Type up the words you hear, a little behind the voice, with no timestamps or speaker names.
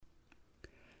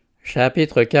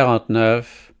Chapitre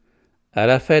 49. À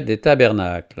la fête des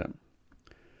tabernacles.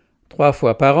 3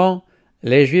 fois par an,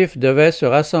 les Juifs devaient se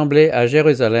rassembler à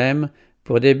Jérusalem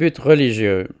pour des buts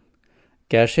religieux.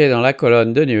 Caché dans la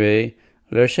colonne de nuée,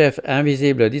 le chef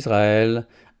invisible d'Israël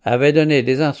avait donné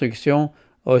des instructions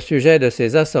au sujet de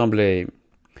ces assemblées.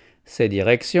 Ces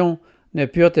directions ne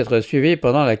purent être suivies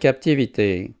pendant la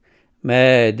captivité,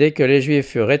 mais dès que les Juifs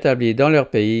furent rétablis dans leur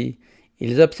pays,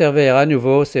 ils observèrent à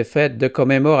nouveau ces fêtes de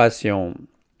commémoration.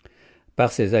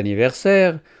 Par ces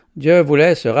anniversaires, Dieu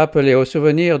voulait se rappeler au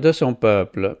souvenir de son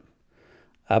peuple.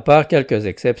 À part quelques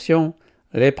exceptions,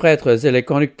 les prêtres et les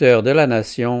conducteurs de la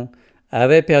nation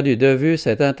avaient perdu de vue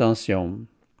cette intention.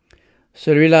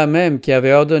 Celui-là même qui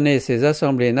avait ordonné ces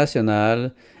assemblées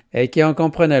nationales et qui en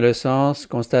comprenait le sens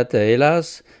constatait,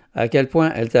 hélas, à quel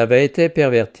point elles avaient été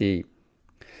perverties.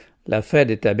 La fête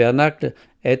des tabernacles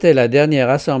était la dernière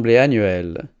assemblée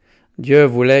annuelle. Dieu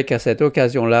voulait qu'à cette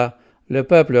occasion-là, le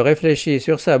peuple réfléchît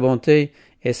sur sa bonté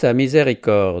et sa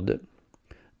miséricorde.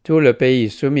 Tout le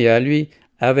pays soumis à lui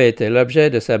avait été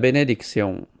l'objet de sa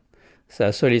bénédiction.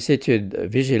 Sa sollicitude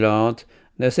vigilante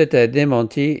ne s'était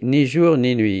démentie ni jour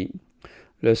ni nuit.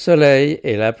 Le soleil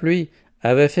et la pluie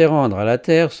avaient fait rendre à la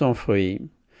terre son fruit.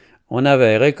 On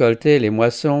avait récolté les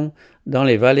moissons dans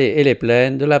les vallées et les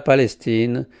plaines de la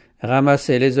Palestine,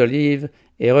 ramassé les olives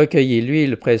et recueilli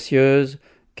l'huile précieuse,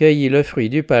 cueilli le fruit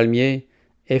du palmier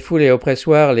et foulé au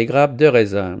pressoir les grappes de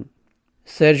raisin.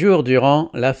 7 jours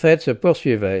durant, la fête se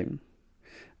poursuivait.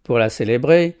 Pour la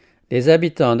célébrer, les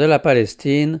habitants de la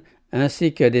Palestine,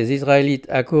 ainsi que des Israélites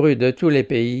accourus de tous les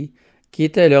pays,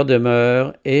 quittaient leur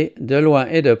demeure et, de loin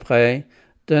et de près,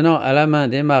 tenant à la main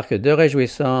des marques de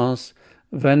réjouissance,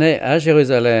 venaient à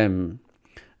Jérusalem.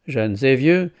 Jeunes et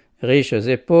vieux, riches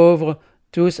et pauvres,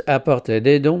 tous apportaient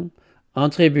des dons, en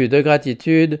tribut de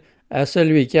gratitude à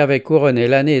celui qui avait couronné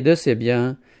l'année de ses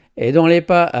biens et dont les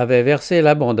pas avaient versé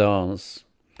l'abondance.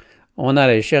 On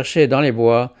allait chercher dans les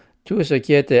bois tout ce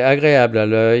qui était agréable à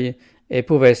l'œil et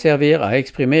pouvait servir à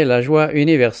exprimer la joie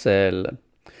universelle.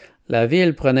 La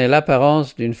ville prenait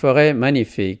l'apparence d'une forêt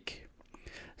magnifique.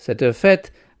 Cette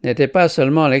fête n'était pas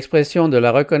seulement l'expression de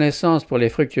la reconnaissance pour les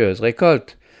fructueuses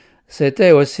récoltes,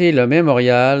 c'était aussi le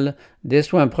mémorial des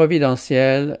soins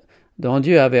providentiels dont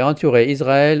Dieu avait entouré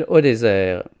Israël au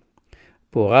désert.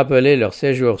 Pour rappeler leur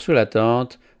séjour sous la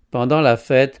tente, pendant la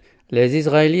fête, les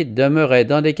Israélites demeuraient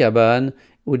dans des cabanes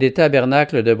ou des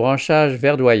tabernacles de branchages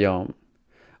verdoyants.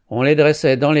 On les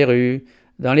dressait dans les rues,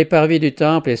 dans les parvis du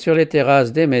temple et sur les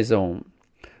terrasses des maisons.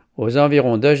 Aux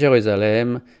environs de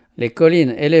Jérusalem, les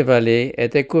collines et les vallées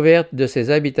étaient couvertes de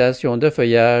ces habitations de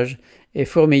feuillage et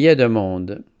fourmillaient de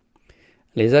monde.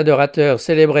 Les adorateurs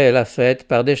célébraient la fête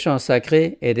par des chants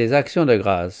sacrés et des actions de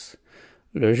grâce.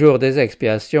 Le jour des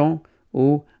expiations,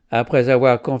 où, après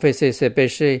avoir confessé ses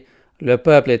péchés, le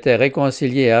peuple était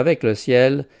réconcilié avec le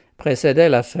ciel, précédait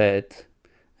la fête.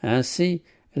 Ainsi,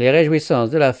 les réjouissances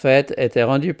de la fête étaient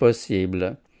rendues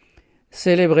possibles.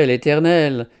 Célébrez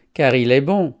l'Éternel, car il est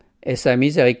bon, et sa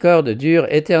miséricorde dure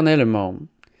éternellement.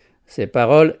 Ces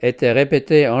paroles étaient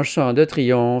répétées en chants de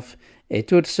triomphe, et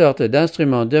toutes sortes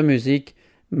d'instruments de musique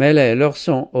mêlaient leur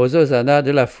son aux hosannas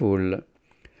de la foule.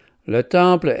 Le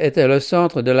temple était le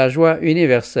centre de la joie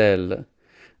universelle.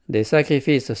 Des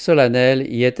sacrifices solennels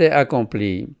y étaient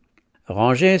accomplis.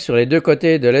 Rangés sur les 2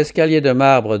 côtés de l'escalier de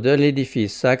marbre de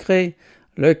l'édifice sacré,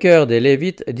 le chœur des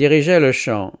Lévites dirigeait le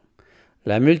chant.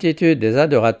 La multitude des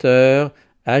adorateurs,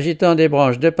 agitant des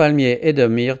branches de palmier et de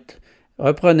myrte,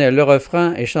 reprenait le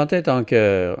refrain et chantait en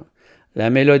chœur. La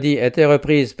mélodie était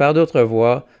reprise par d'autres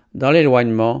voix, dans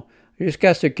l'éloignement,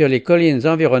 jusqu'à ce que les collines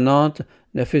environnantes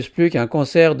ne fussent plus qu'un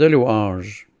concert de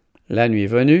louanges. La nuit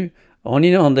venue, on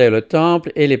inondait le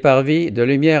temple et les parvis de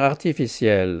lumière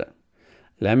artificielle.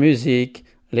 La musique,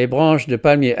 les branches de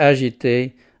palmier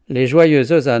agitées, les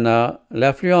joyeux hosannas,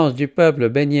 l'affluence du peuple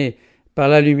baigné par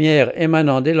la lumière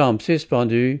émanant des lampes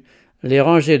suspendues, les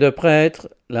rangées de prêtres,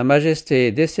 la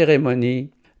majesté des cérémonies,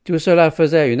 tout cela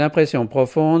faisait une impression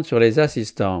profonde sur les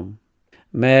assistants.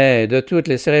 Mais de toutes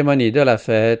les cérémonies de la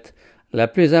fête, la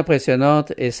plus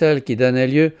impressionnante et celle qui donnait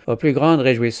lieu aux plus grandes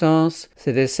réjouissances,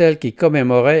 c'était celle qui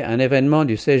commémorait un événement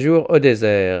du séjour au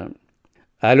désert.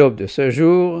 À l'aube de ce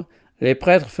jour, les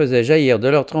prêtres faisaient jaillir de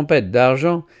leurs trompettes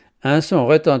d'argent un son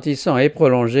retentissant et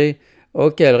prolongé,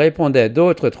 auquel répondaient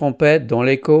d'autres trompettes dont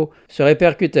l'écho se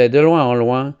répercutait de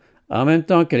loin en même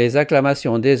temps que les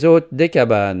acclamations des hôtes des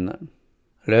cabanes.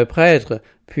 Le prêtre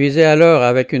puisait alors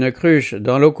avec une cruche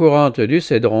dans l'eau courante du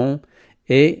Cédron,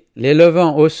 et, les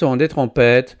levant au son des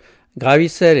trompettes,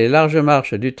 gravissait les larges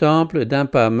marches du temple d'un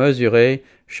pas mesuré,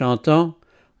 chantant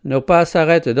 « Nos pas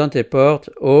s'arrêtent dans tes portes,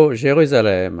 ô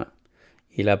Jérusalem ».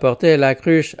 Il apportait la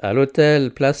cruche à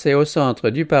l'autel placé au centre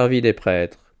du parvis des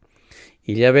prêtres.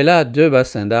 Il y avait là 2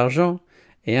 bassins d'argent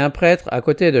et un prêtre à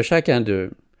côté de chacun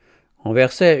d'eux. On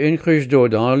versait une cruche d'eau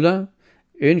dans l'un,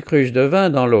 une cruche de vin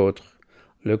dans l'autre.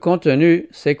 Le contenu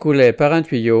s'écoulait par un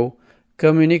tuyau,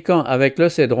 communiquant avec le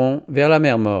Cédron vers la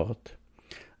mer Morte.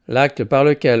 L'acte par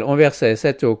lequel on versait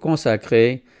cette eau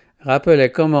consacrée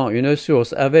rappelait comment une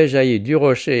source avait jailli du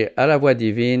rocher à la voix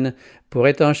divine pour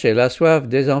étancher la soif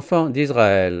des enfants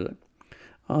d'Israël.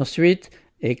 Ensuite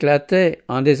éclataient,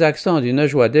 en des accents d'une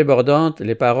joie débordante,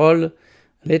 les paroles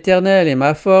 « L'Éternel est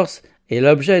ma force et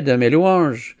l'objet de mes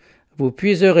louanges. Vous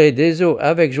puiserez des eaux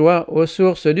avec joie aux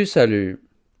sources du salut. »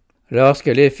 Lorsque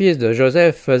les fils de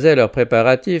Joseph faisaient leurs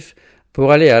préparatifs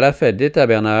pour aller à la fête des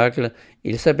tabernacles,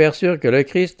 ils s'aperçurent que le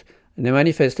Christ ne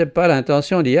manifestait pas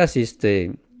l'intention d'y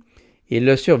assister. Ils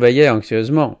le surveillaient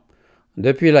anxieusement.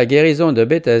 Depuis la guérison de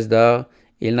Bethesda,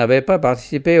 il n'avait pas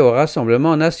participé aux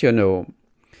rassemblements nationaux.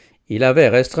 Il avait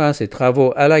restreint ses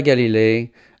travaux à la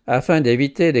Galilée afin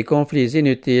d'éviter des conflits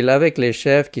inutiles avec les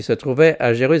chefs qui se trouvaient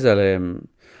à Jérusalem.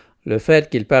 Le fait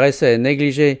qu'il paraissait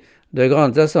négliger de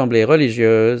grandes assemblées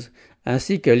religieuses,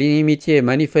 ainsi que l'inimitié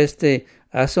manifestée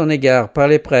à son égard par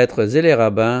les prêtres et les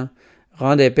rabbins,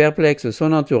 rendait perplexe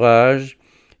son entourage,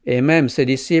 et même ses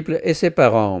disciples et ses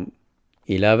parents.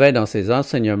 Il avait, dans ses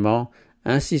enseignements,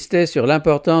 insisté sur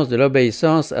l'importance de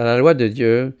l'obéissance à la loi de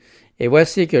Dieu, et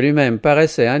voici que lui-même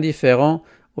paraissait indifférent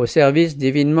au service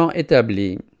divinement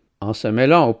établi. En se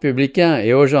mêlant aux publicains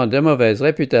et aux gens de mauvaise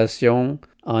réputation,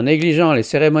 en négligeant les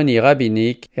cérémonies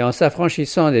rabbiniques et en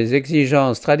s'affranchissant des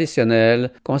exigences traditionnelles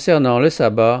concernant le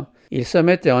sabbat, il se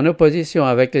mettait en opposition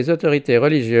avec les autorités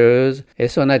religieuses et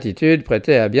son attitude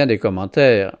prêtait à bien des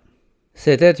commentaires.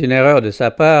 C'était une erreur de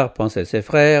sa part, pensaient ses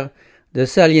frères, de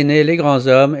s'aliéner les grands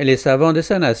hommes et les savants de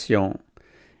sa nation.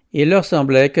 Il leur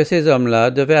semblait que ces hommes-là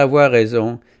devaient avoir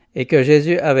raison et que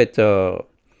Jésus avait tort.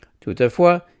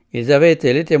 Toutefois, ils avaient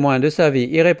été les témoins de sa vie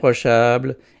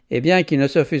irréprochable, et bien qu'ils ne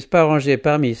se fussent pas rangés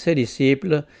parmi ses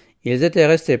disciples, ils étaient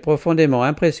restés profondément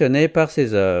impressionnés par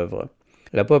ses œuvres.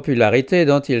 La popularité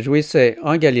dont il jouissait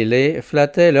en Galilée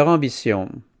flattait leur ambition.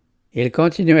 Ils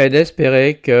continuaient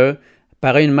d'espérer que,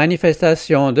 par une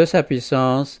manifestation de sa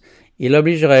puissance, il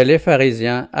obligerait les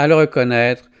pharisiens à le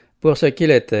reconnaître pour ce qu'il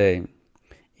était.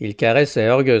 Ils caressaient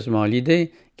orgueilleusement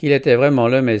l'idée qu'il était vraiment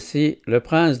le Messie, le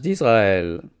prince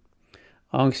d'Israël.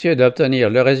 Anxieux d'obtenir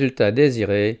le résultat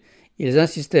désiré, ils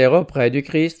insistèrent auprès du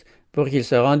Christ pour qu'il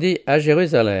se rendît à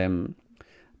Jérusalem.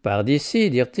 « Pars d'ici,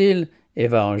 dirent-ils, et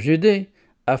va en Judée,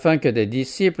 afin que des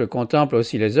disciples contemplent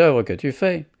aussi les œuvres que tu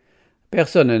fais.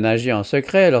 Personne n'agit en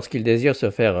secret lorsqu'il désire se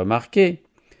faire remarquer.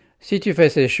 Si tu fais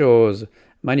ces choses,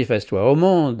 manifeste-toi au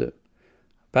monde. »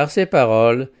 Par ces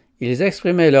paroles, ils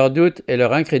exprimaient leurs doutes et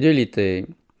leur incrédulité.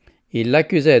 Ils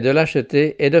l'accusaient de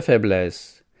lâcheté et de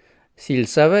faiblesse. S'ils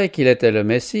savaient qu'il était le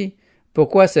Messie,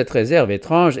 pourquoi cette réserve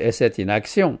étrange et cette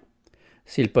inaction?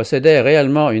 S'il possédait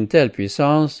réellement une telle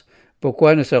puissance,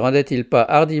 pourquoi ne se rendait-il pas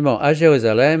hardiment à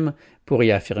Jérusalem pour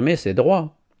y affirmer ses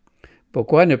droits?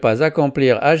 Pourquoi ne pas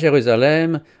accomplir à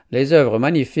Jérusalem les œuvres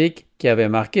magnifiques qui avaient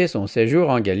marqué son séjour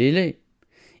en Galilée?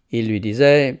 Il lui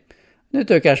disait « Ne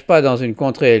te cache pas dans une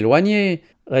contrée éloignée,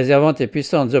 réservant tes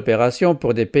puissantes opérations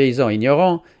pour des paysans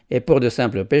ignorants et pour de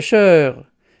simples pêcheurs.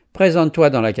 Présente-toi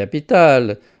dans la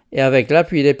capitale, et avec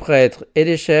l'appui des prêtres et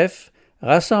des chefs,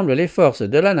 rassemble les forces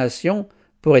de la nation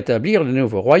pour établir le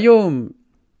nouveau royaume. »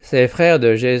 Ces frères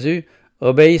de Jésus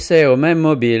obéissaient aux mêmes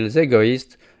mobiles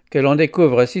égoïstes que l'on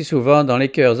découvre si souvent dans les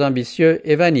cœurs ambitieux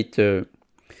et vaniteux.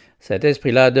 Cet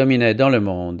esprit-là dominait dans le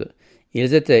monde.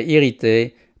 Ils étaient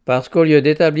irrités parce qu'au lieu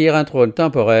d'établir un trône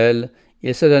temporel,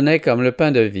 ils se donnaient comme le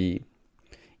pain de vie.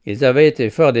 Ils avaient été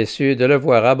fort déçus de le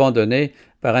voir abandonné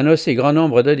par un aussi grand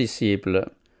nombre de disciples.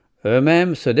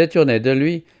 Eux-mêmes se détournaient de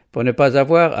lui pour ne pas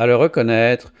avoir à le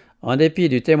reconnaître, en dépit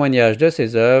du témoignage de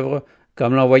ses œuvres,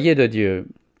 comme l'envoyé de Dieu.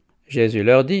 Jésus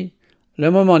leur dit «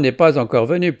 Le moment n'est pas encore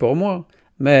venu pour moi,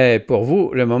 mais pour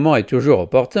vous le moment est toujours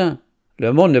opportun.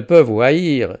 Le monde ne peut vous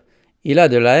haïr. Il a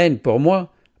de la haine pour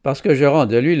moi, parce que je rends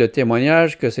de lui le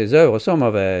témoignage que ses œuvres sont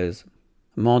mauvaises.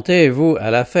 Montez, vous, à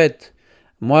la fête.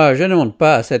 Moi, je ne monte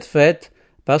pas à cette fête,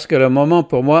 parce que le moment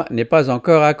pour moi n'est pas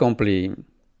encore accompli. »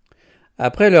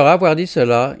 Après leur avoir dit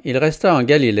cela, il resta en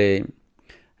Galilée.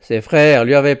 Ses frères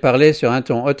lui avaient parlé sur un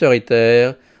ton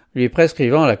autoritaire, lui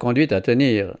prescrivant la conduite à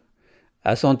tenir.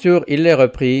 À son tour, il les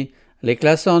reprit, les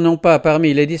classant non pas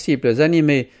parmi les disciples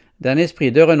animés d'un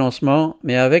esprit de renoncement,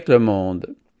 mais avec le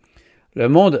monde. « Le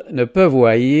monde ne peut vous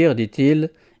haïr,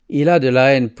 dit-il, il a de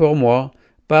la haine pour moi,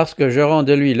 parce que je rends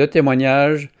de lui le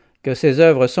témoignage que ses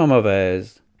œuvres sont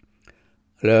mauvaises. »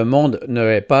 Le monde ne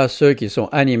hait pas ceux qui sont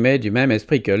animés du même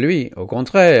esprit que lui, au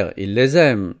contraire, il les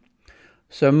aime.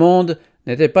 Ce monde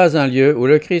n'était pas un lieu où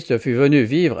le Christ fût venu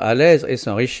vivre à l'aise et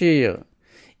s'enrichir.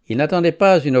 Il n'attendait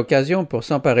pas une occasion pour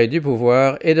s'emparer du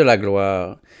pouvoir et de la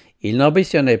gloire. Il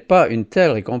n'ambitionnait pas une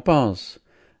telle récompense.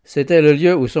 C'était le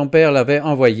lieu où son Père l'avait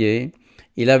envoyé.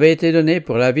 Il avait été donné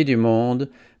pour la vie du monde,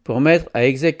 pour mettre à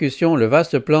exécution le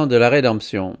vaste plan de la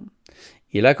rédemption.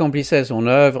 Il accomplissait son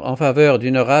œuvre en faveur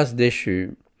d'une race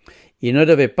déchue. Il ne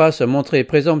devait pas se montrer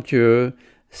présomptueux,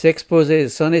 s'exposer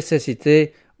sans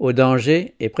nécessité au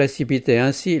danger et précipiter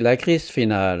ainsi la crise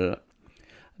finale.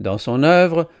 Dans son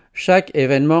œuvre, chaque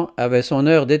événement avait son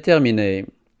heure déterminée.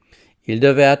 Il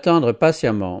devait attendre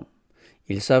patiemment.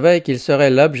 Il savait qu'il serait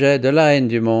l'objet de la haine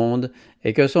du monde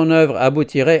et que son œuvre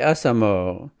aboutirait à sa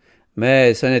mort.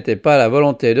 Mais ce n'était pas la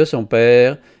volonté de son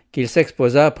Père qu'il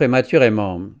s'exposa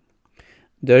prématurément.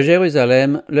 De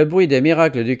Jérusalem, le bruit des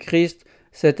miracles du Christ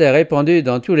s'était répandu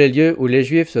dans tous les lieux où les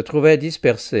Juifs se trouvaient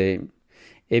dispersés.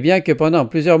 Et bien que pendant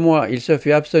plusieurs mois il se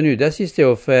fût abstenu d'assister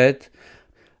aux fêtes,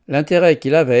 l'intérêt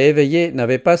qu'il avait éveillé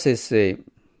n'avait pas cessé.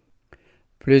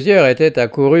 Plusieurs étaient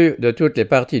accourus de toutes les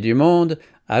parties du monde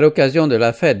à l'occasion de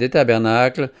la fête des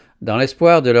tabernacles, dans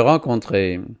l'espoir de le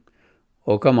rencontrer.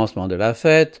 Au commencement de la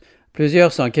fête,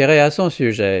 plusieurs s'enquéraient à son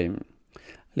sujet.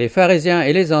 Les pharisiens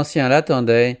et les anciens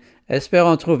l'attendaient,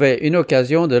 espérant trouver une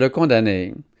occasion de le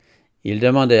condamner. Ils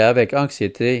demandaient avec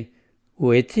anxiété «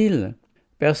 Où est-il »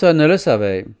 Personne ne le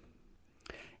savait.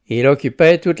 Il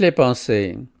occupait toutes les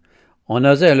pensées. On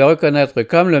osait le reconnaître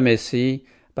comme le Messie,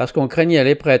 parce qu'on craignait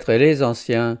les prêtres et les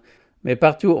anciens, mais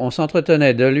partout on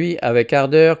s'entretenait de lui avec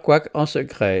ardeur, quoique en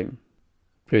secret.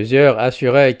 Plusieurs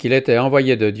assuraient qu'il était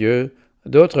envoyé de Dieu,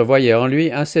 d'autres voyaient en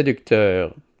lui un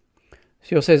séducteur.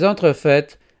 Sur ces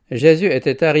entrefaites, Jésus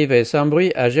était arrivé sans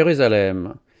bruit à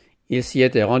Jérusalem. Il s'y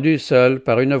était rendu seul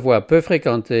par une voie peu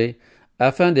fréquentée,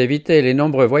 afin d'éviter les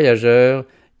nombreux voyageurs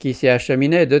qui s'y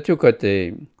acheminaient de tous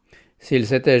côtés. S'il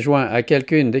s'était joint à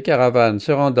quelqu'une des caravanes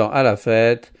se rendant à la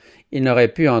fête, il n'aurait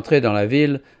pu entrer dans la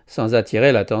ville sans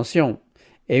attirer l'attention,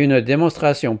 et une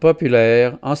démonstration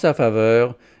populaire en sa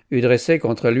faveur eût dressé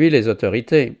contre lui les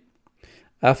autorités.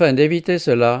 Afin d'éviter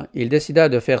cela, il décida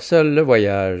de faire seul le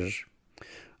voyage.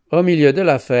 Au milieu de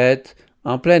la fête,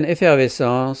 en pleine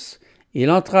effervescence, il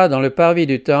entra dans le parvis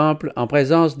du temple en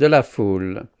présence de la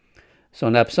foule.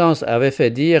 Son absence avait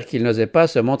fait dire qu'il n'osait pas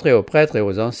se montrer aux prêtres et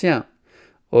aux anciens.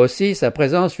 Aussi sa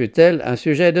présence fut-elle un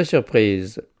sujet de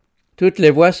surprise. Toutes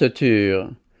les voix se turent.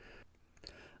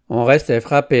 On restait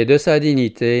frappé de sa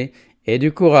dignité et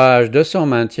du courage de son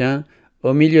maintien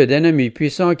au milieu d'ennemis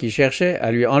puissants qui cherchaient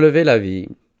à lui enlever la vie.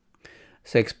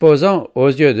 S'exposant aux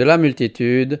yeux de la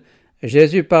multitude,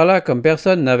 Jésus parla comme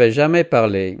personne n'avait jamais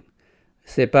parlé.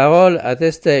 Ses paroles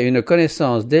attestaient une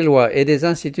connaissance des lois et des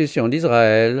institutions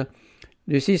d'Israël,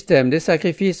 du système des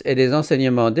sacrifices et des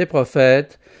enseignements des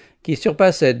prophètes, qui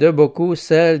surpassaient de beaucoup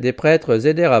celles des prêtres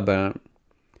et des rabbins.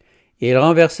 Il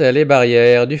renversait les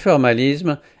barrières du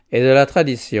formalisme et de la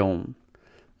tradition.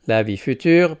 La vie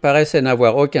future paraissait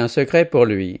n'avoir aucun secret pour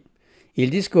lui. Il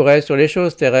discourait sur les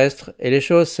choses terrestres et les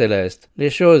choses célestes, les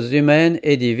choses humaines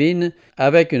et divines,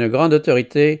 avec une grande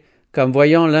autorité, comme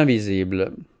voyant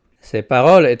l'invisible. Ses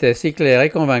paroles étaient si claires et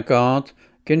convaincantes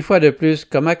qu'une fois de plus,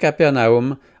 comme à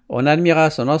Capernaum, on admira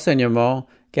son enseignement,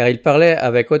 car il parlait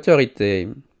avec autorité.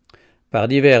 Par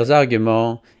divers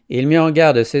arguments, il mit en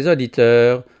garde ses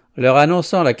auditeurs, leur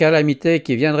annonçant la calamité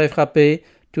qui viendrait frapper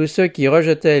tous ceux qui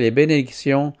rejetaient les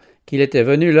bénédictions qu'il était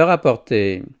venu leur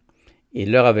apporter.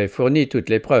 Il leur avait fourni toutes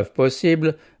les preuves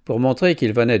possibles pour montrer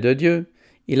qu'il venait de Dieu.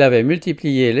 Il avait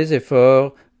multiplié les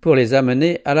efforts pour les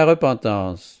amener à la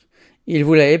repentance. Il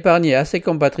voulait épargner à ses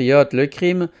compatriotes le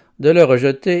crime de le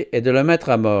rejeter et de le mettre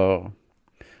à mort.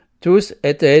 Tous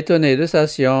étaient étonnés de sa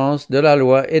science, de la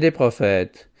loi et des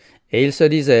prophètes, et ils se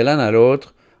disaient l'un à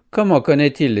l'autre « Comment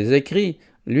connaît-il les écrits,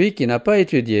 lui qui n'a pas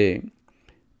étudié ?»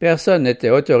 Personne n'était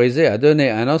autorisé à donner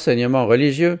un enseignement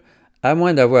religieux à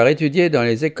moins d'avoir étudié dans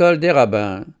les écoles des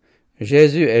rabbins.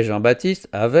 Jésus et Jean-Baptiste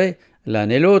avaient, l'un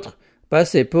et l'autre,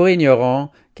 passé pour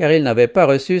ignorants car ils n'avaient pas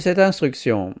reçu cette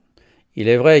instruction. Il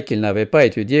est vrai qu'ils n'avaient pas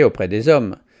étudié auprès des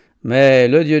hommes, mais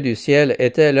le Dieu du ciel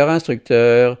était leur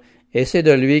instructeur et c'est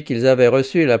de lui qu'ils avaient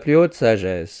reçu la plus haute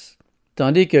sagesse.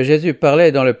 Tandis que Jésus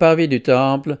parlait dans le parvis du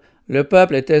temple, le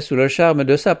peuple était sous le charme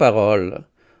de sa parole.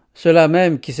 Ceux-là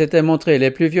même qui s'étaient montrés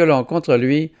les plus violents contre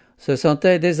lui se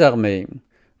sentaient désarmés.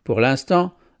 Pour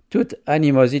l'instant, toute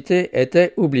animosité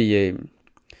était oubliée.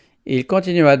 Il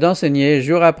continua d'enseigner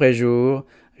jour après jour,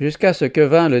 jusqu'à ce que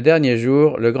vint le dernier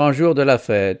jour, le grand jour de la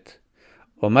fête.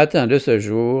 Au matin de ce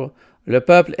jour, le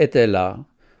peuple était là.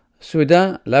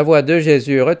 Soudain, la voix de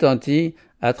Jésus retentit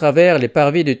à travers les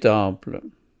parvis du temple.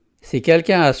 Si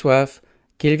quelqu'un a soif,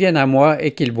 qu'il vienne à moi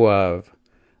et qu'il boive.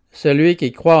 Celui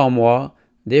qui croit en moi,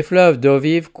 des fleuves d'eau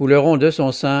vive couleront de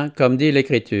son sein, comme dit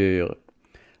l'Écriture.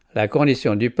 La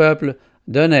condition du peuple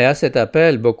donnait à cet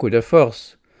appel beaucoup de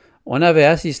force. On avait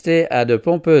assisté à de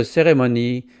pompeuses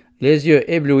cérémonies, les yeux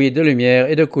éblouis de lumière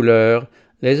et de couleurs,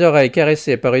 les oreilles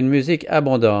caressées par une musique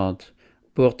abondante.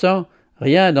 Pourtant,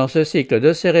 rien dans ce cycle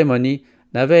de cérémonies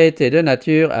n'avait été de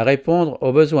nature à répondre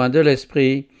aux besoins de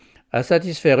l'esprit, à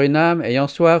satisfaire une âme ayant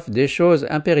soif des choses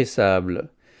impérissables.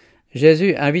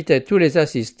 Jésus invitait tous les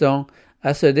assistants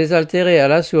à se désaltérer à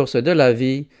la source de la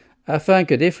vie, afin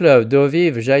que des fleuves d'eau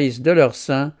vive jaillissent de leur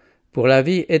sein pour la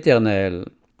vie éternelle.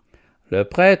 Le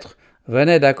prêtre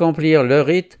venait d'accomplir le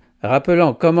rite,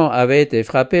 rappelant comment avait été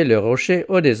frappé le rocher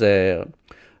au désert.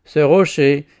 Ce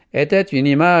rocher était une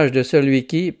image de celui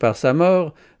qui, par sa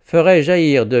mort, ferait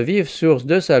jaillir de vives sources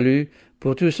de salut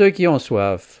pour tous ceux qui ont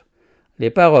soif. Les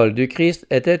paroles du Christ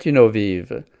étaient une eau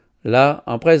vive. Là,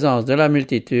 en présence de la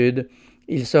multitude,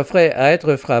 il s'offrait à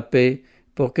être frappé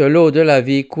pour que l'eau de la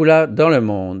vie coulât dans le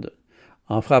monde.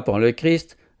 En frappant le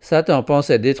Christ, Satan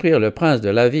pensait détruire le prince de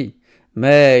la vie,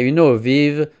 mais une eau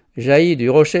vive jaillit du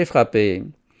rocher frappé.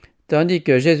 Tandis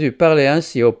que Jésus parlait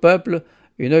ainsi au peuple,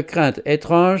 une crainte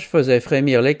étrange faisait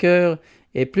frémir les cœurs,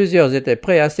 et plusieurs étaient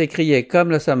prêts à s'écrier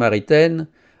comme la Samaritaine,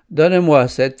 « Donne-moi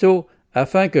cette eau,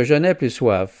 afin que je n'aie plus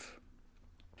soif. »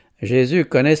 Jésus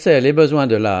connaissait les besoins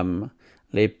de l'âme.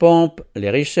 Les pompes,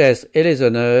 les richesses et les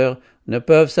honneurs ne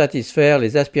peuvent satisfaire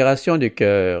les aspirations du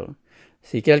cœur.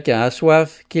 Si quelqu'un a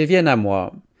soif, qu'il vienne à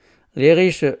moi. Les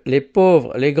riches, les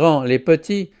pauvres, les grands, les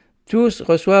petits, tous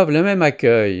reçoivent le même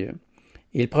accueil.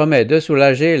 Il promet de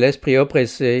soulager l'esprit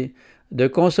oppressé, de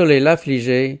consoler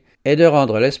l'affligé et de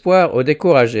rendre l'espoir aux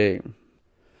découragés.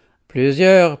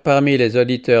 Plusieurs, parmi les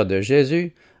auditeurs de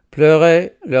Jésus,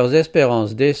 pleuraient leurs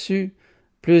espérances déçues,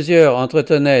 plusieurs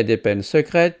entretenaient des peines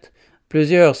secrètes,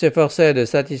 plusieurs s'efforçaient de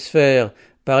satisfaire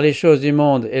par les choses du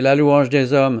monde et la louange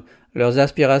des hommes leurs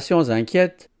aspirations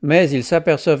inquiètes, mais ils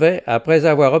s'apercevaient, après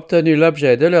avoir obtenu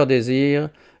l'objet de leurs désirs,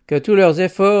 que tous leurs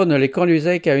efforts ne les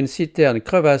conduisaient qu'à une citerne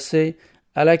crevassée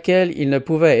à laquelle ils ne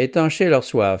pouvaient étancher leur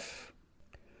soif.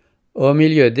 Au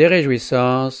milieu des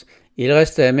réjouissances, ils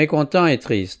restaient mécontents et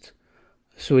tristes.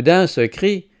 Soudain ce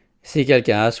cri, « Si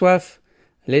quelqu'un a soif »,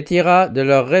 les tira de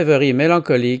leur rêverie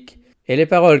mélancolique, et les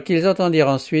paroles qu'ils entendirent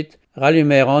ensuite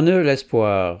rallumèrent en eux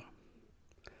l'espoir.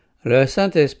 Le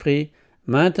Saint-Esprit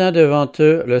maintint devant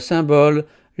eux le symbole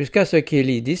jusqu'à ce qu'ils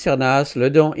y discernassent le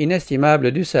don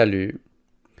inestimable du salut.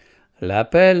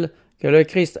 L'appel que le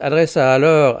Christ adressa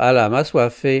alors à l'âme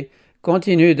assoiffée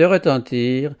continue de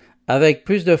retentir avec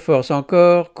plus de force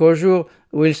encore qu'au jour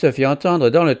où il se fit entendre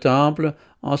dans le temple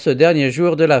en ce dernier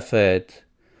jour de la fête.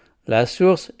 La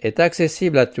source est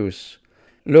accessible à tous.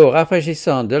 L'eau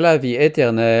rafraîchissante de la vie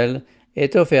éternelle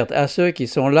est offerte à ceux qui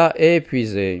sont là et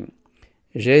épuisés.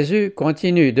 Jésus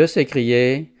continue de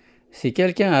s'écrier « Si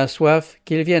quelqu'un a soif,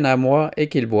 qu'il vienne à moi et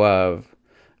qu'il boive.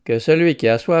 Que celui qui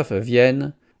a soif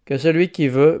vienne, que celui qui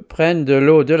veut prenne de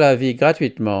l'eau de la vie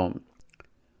gratuitement.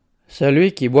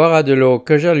 Celui qui boira de l'eau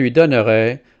que je lui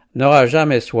donnerai n'aura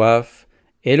jamais soif,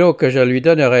 et l'eau que je lui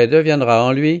donnerai deviendra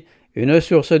en lui une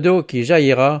source d'eau qui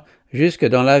jaillira jusque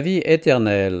dans la vie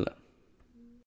éternelle. »